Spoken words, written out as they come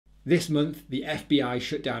This month, the FBI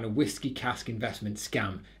shut down a whiskey cask investment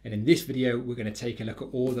scam, and in this video, we're going to take a look at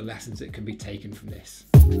all the lessons that can be taken from this.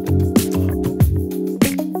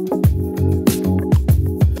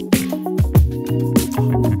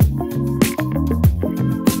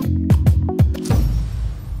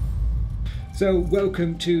 So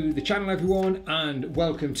welcome to the channel everyone, and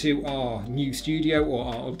welcome to our new studio, or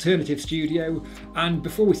our alternative studio. And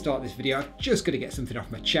before we start this video, I've just got to get something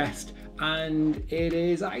off my chest, and it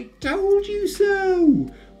is, I told you so!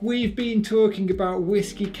 We've been talking about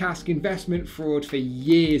whiskey cask investment fraud for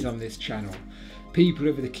years on this channel. People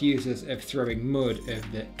have accused us of throwing mud,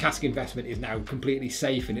 of that cask investment is now completely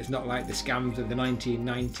safe and it's not like the scams of the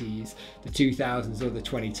 1990s, the 2000s or the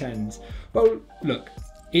 2010s. Well, look,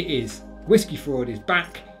 it is. Whiskey fraud is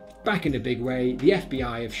back in a big way. The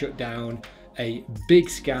FBI have shut down a big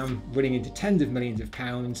scam running into tens of millions of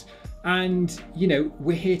pounds, and you know,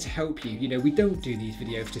 we're here to help you. You know, we don't do these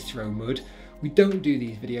videos to throw mud. We don't do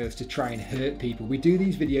these videos to try and hurt people. We do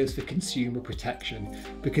these videos for consumer protection,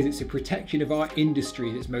 because it's a protection of our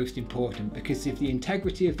industry that's most important. Because if the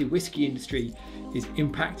integrity of the whiskey industry is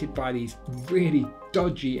impacted by these really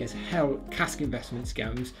dodgy as hell cask investment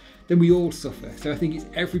scams, then we all suffer. So I think it's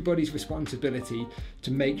everybody's responsibility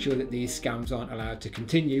to make sure that these scams aren't allowed to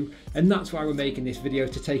continue. And that's why we're making this video,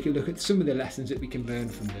 to take a look at some of the lessons that we can learn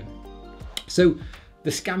from them. So the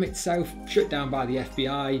scam itself, shut down by the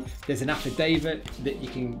FBI. There's an affidavit that you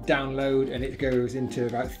can download, and it goes into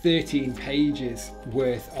about 13 pages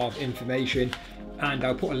worth of information. And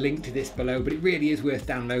I'll put a link to this below, but it really is worth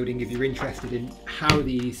downloading if you're interested in how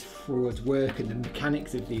these frauds work and the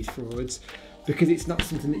mechanics of these frauds, because it's not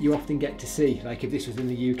something that you often get to see. Like if this was in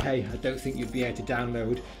the UK, I don't think you'd be able to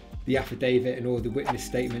download the affidavit and all the witness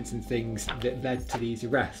statements and things that led to these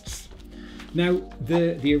arrests. Now,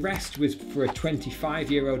 the arrest was for a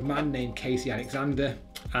 25-year-old man named Casey Alexander,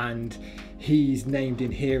 and he's named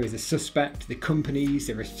in here as a suspect. The companies,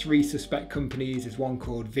 there are 3 suspect companies. There's one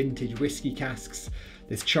called Vintage Whiskey Casks.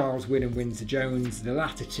 There's Charles Wynn and Windsor Jones. The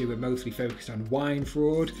latter 2 are mostly focused on wine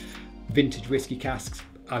fraud. Vintage Whiskey Casks,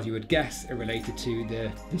 as you would guess, are related to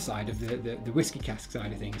the side of the whiskey cask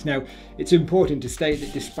side of things. Now, it's important to state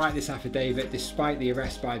that despite this affidavit, despite the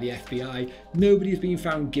arrest by the FBI, nobody's been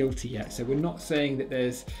found guilty yet. So we're not saying that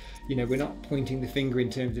there's, you know, we're not pointing the finger in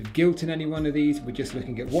terms of guilt in any one of these. We're just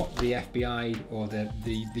looking at what the FBI or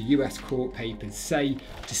the US court papers say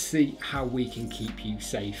to see how we can keep you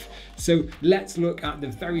safe. So let's look at the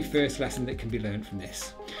very first lesson that can be learned from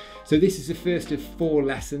this. So this is the first of 4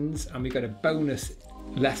 lessons, and we've got a bonus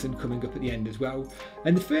lesson coming up at the end as well.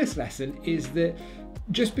 And the first lesson is that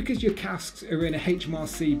just because your casks are in a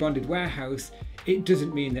HMRC bonded warehouse, it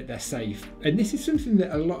doesn't mean that they're safe. And this is something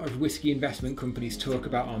that a lot of whiskey investment companies talk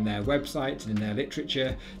about on their websites and in their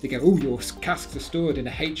literature. They go, oh, your casks are stored in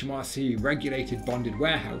a HMRC regulated bonded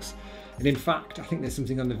warehouse. And in fact, I think there's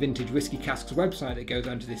something on the Vintage Whiskey Casks website that goes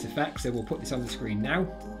on to this effect, so we'll put this on the screen now.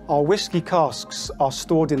 Our whiskey casks are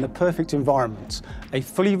stored in the perfect environment, a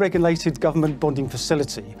fully regulated government bonding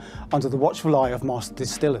facility under the watchful eye of master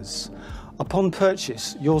distillers. Upon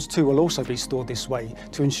purchase, yours too will also be stored this way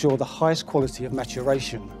to ensure the highest quality of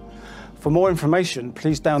maturation. For more information,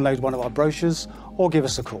 please download one of our brochures or give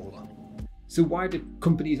us a call. So why do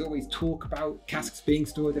companies always talk about casks being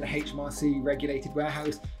stored in a HMRC regulated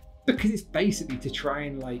warehouse? Because it's basically to try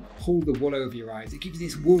and like pull the wool over your eyes. It gives you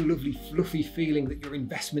this wool, lovely, fluffy feeling that your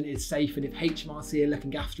investment is safe, and if HMRC are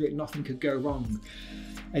looking after it, nothing could go wrong.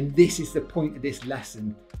 And this is the point of this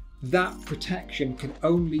lesson. That protection can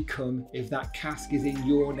only come if that cask is in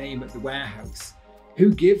your name at the warehouse.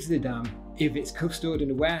 Who gives a damn if it's stored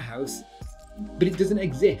in a warehouse, but it doesn't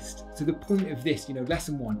exist? So the point of this, you know,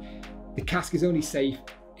 lesson 1, the cask is only safe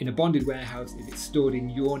in a bonded warehouse if it's stored in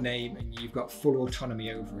your name and you've got full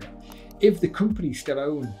autonomy over it. If the company still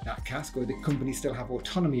own that cask, or the company still have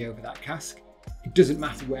autonomy over that cask, it doesn't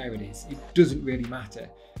matter where it is. It doesn't really matter.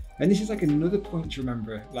 And this is like another point to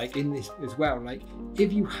remember, like in this as well, like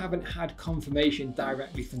if you haven't had confirmation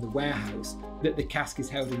directly from the warehouse that the cask is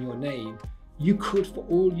held in your name, you could, for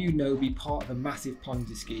all you know, be part of a massive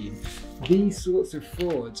Ponzi scheme. These sorts of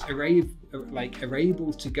frauds are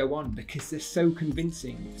able to go on because they're so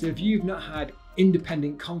convincing. So if you've not had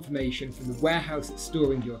independent confirmation from the warehouse that's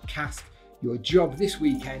storing your cask, your job this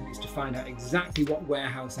weekend is to find out exactly what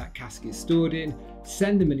warehouse that cask is stored in,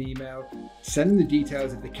 send them an email, send them the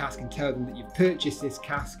details of the cask and tell them that you've purchased this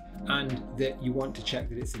cask and that you want to check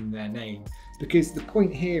that it's in their name. Because the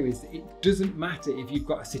point here is that it doesn't matter if you've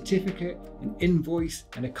got a certificate, an invoice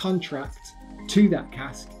and a contract to that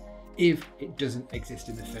cask if it doesn't exist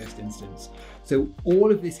in the first instance. So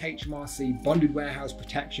all of this HMRC, bonded warehouse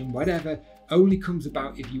protection, whatever, only comes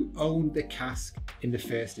about if you own the cask in the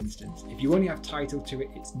first instance. If you only have title to it,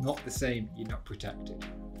 it's not the same, you're not protected.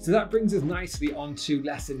 So that brings us nicely on to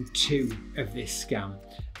lesson 2 of this scam.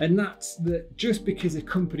 And that's that just because a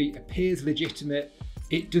company appears legitimate,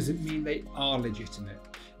 it doesn't mean they are legitimate.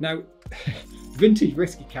 Now, Vintage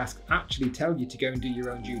Whisky Cask actually tell you to go and do your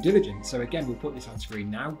own due diligence. So again, we'll put this on screen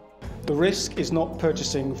now. The risk is not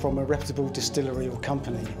purchasing from a reputable distillery or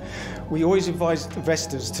company. We always advise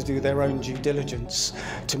investors to do their own due diligence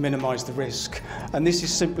to minimise the risk. And this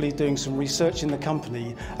is simply doing some research in the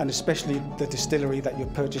company and especially the distillery that you're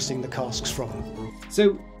purchasing the casks from.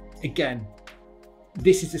 So again,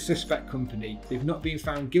 this is a suspect company. They've not been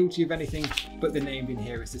found guilty of anything, but they're named in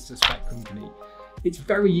here as a suspect company. It's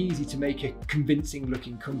very easy to make a convincing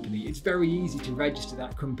looking company. It's very easy to register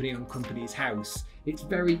that company on Companies House. It's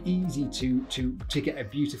very easy to get a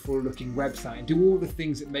beautiful looking website and do all the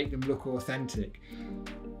things that make them look authentic.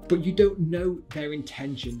 But you don't know their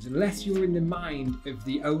intentions unless you're in the mind of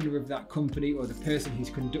the owner of that company or the person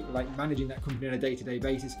who's managing that company on a day-to-day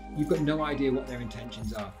basis. You've got no idea what their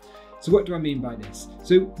intentions are. So what do I mean by this?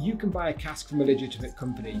 So you can buy a cask from a legitimate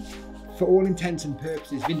company. For all intents and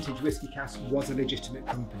purposes, Vintage Whisky Cask was a legitimate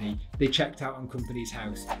company. They checked out on Companies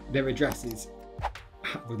House. Their addresses,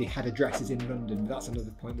 well, they had addresses in London, but that's another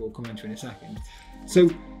point we'll come on to in a second. So,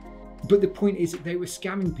 but the point is that they were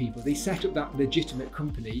scamming people. They set up that legitimate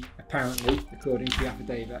company, apparently, according to the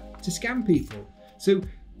affidavit, to scam people. So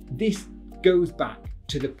this goes back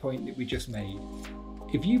to the point that we just made.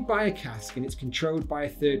 If you buy a cask and it's controlled by a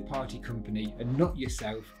third-party company and not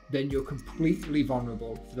yourself, then you're completely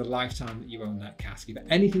vulnerable for the lifetime that you own that cask. If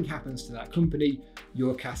anything happens to that company,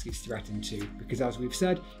 your cask is threatened too. Because as we've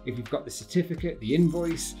said, if you've got the certificate, the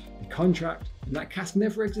invoice, the contract, and that cask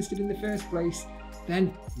never existed in the first place, then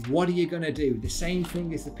what are you going to do? The same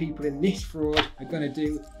thing as the people in this fraud are going to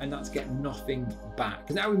do, and that's get nothing back.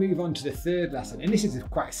 Now we move on to the third lesson, and this is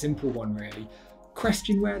quite a simple one really.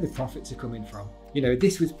 Question where the profits are coming from. You know,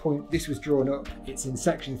 this was drawn up, it's in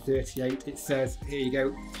section 38, it says, here you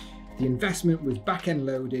go, the investment was back-end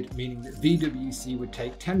loaded, meaning that VWC would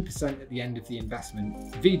take 10% at the end of the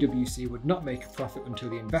investment. VWC would not make a profit until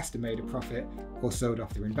the investor made a profit or sold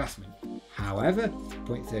off their investment. However,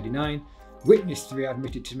 point 39, Witness 3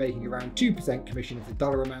 admitted to making around 2% commission of the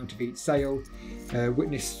dollar amount of each sale.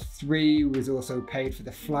 Witness 3 was also paid for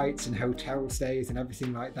the flights and hotel stays and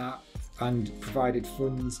everything like that, and provided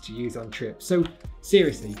funds to use on trips. So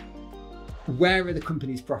seriously, where are the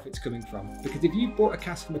company's profits coming from? Because if you bought a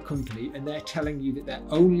cask from a company and they're telling you that they're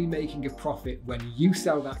only making a profit when you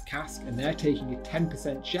sell that cask and they're taking a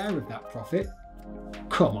 10% share of that profit,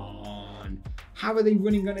 come on. How are they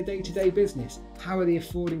running on a day-to-day business? How are they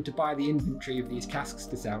affording to buy the inventory of these casks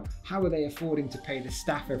to sell? How are they affording to pay the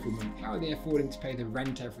staff every month? How are they affording to pay the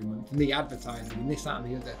rent every month and the advertising and this, that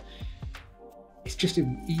and the other? It's just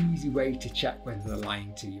an easy way to check whether they're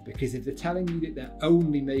lying to you, because if they're telling you that they're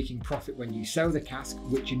only making profit when you sell the cask,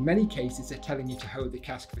 which in many cases they're telling you to hold the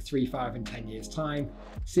cask for 3, 5 and 10 years time,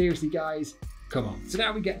 seriously guys, come on. So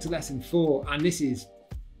now we get to lesson 4, and this is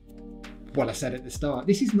what I said at the start.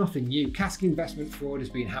 This is nothing new. Cask investment fraud has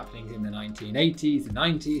been happening in the 1980s, the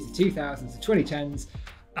 90s, the 2000s, the 2010s,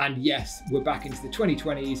 and yes, we're back into the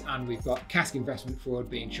 2020s and we've got cask investment fraud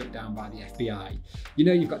being shut down by the FBI. You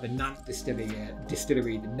know, you've got the Nant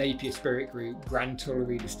Distillery, the Napier Spirit Group, Grand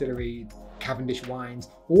Tullery Distillery, Cavendish Wines.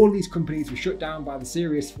 All these companies were shut down by the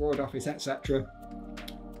Serious Fraud Office, etc.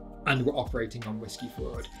 and were operating on whiskey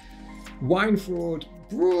fraud. Wine fraud,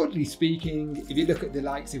 broadly speaking, if you look at the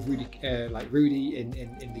likes of Rudy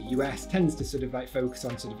in the US, tends to sort of like focus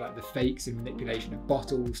on sort of like the fakes and manipulation of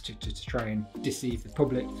bottles to try and deceive the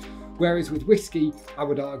public. Whereas with whiskey, I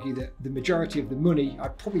would argue that the majority of the money,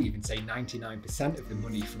 I'd probably even say 99% of the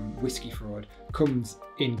money from whiskey fraud comes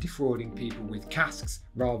in defrauding people with casks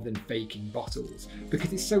rather than faking bottles,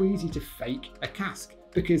 because it's so easy to fake a cask.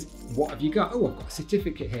 Because what have you got? Oh, I've got a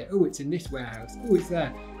certificate here. Oh, it's in this warehouse. Oh, it's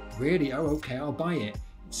there. Really? Oh, okay, I'll buy it.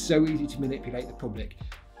 It's so easy to manipulate the public.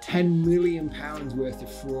 £10 million worth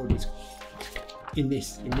of fraud was in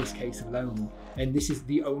this case alone, and this is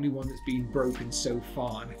the only one that's been broken so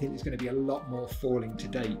far, and I think there's going to be a lot more falling to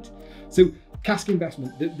date. So cask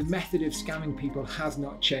investment, the method of scamming people has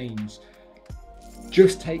not changed.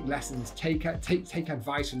 Just take lessons, take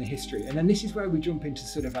advice from the history. And then this is where we jump into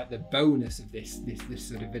sort of like the bonus of this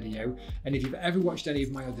sort of video. And if you've ever watched any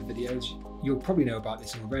of my other videos, you'll probably know about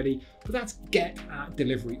this already, but that's get at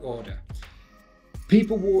delivery order.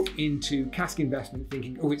 People walk into cask investment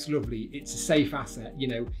thinking, oh, it's lovely, it's a safe asset, you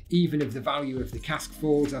know, even if the value of the cask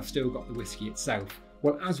falls, I've still got the whiskey itself.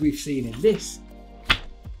 Well, as we've seen in this,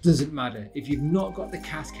 Doesn't matter. If you've not got the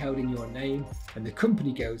cask held in your name and the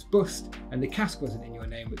company goes bust and the cask wasn't in your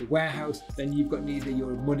name but the warehouse, then you've got neither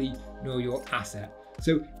your money nor your asset.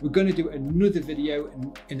 So we're going to do another video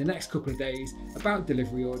in the next couple of days about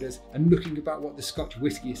delivery orders and looking about what the Scotch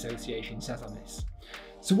Whisky Association says on this.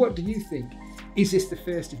 So what do you think? Is this the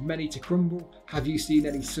first of many to crumble? Have you seen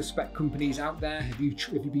any suspect companies out there? Do you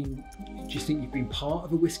think you've been part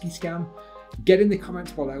of a whiskey scam? Get in the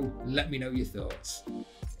comments below, let me know your thoughts.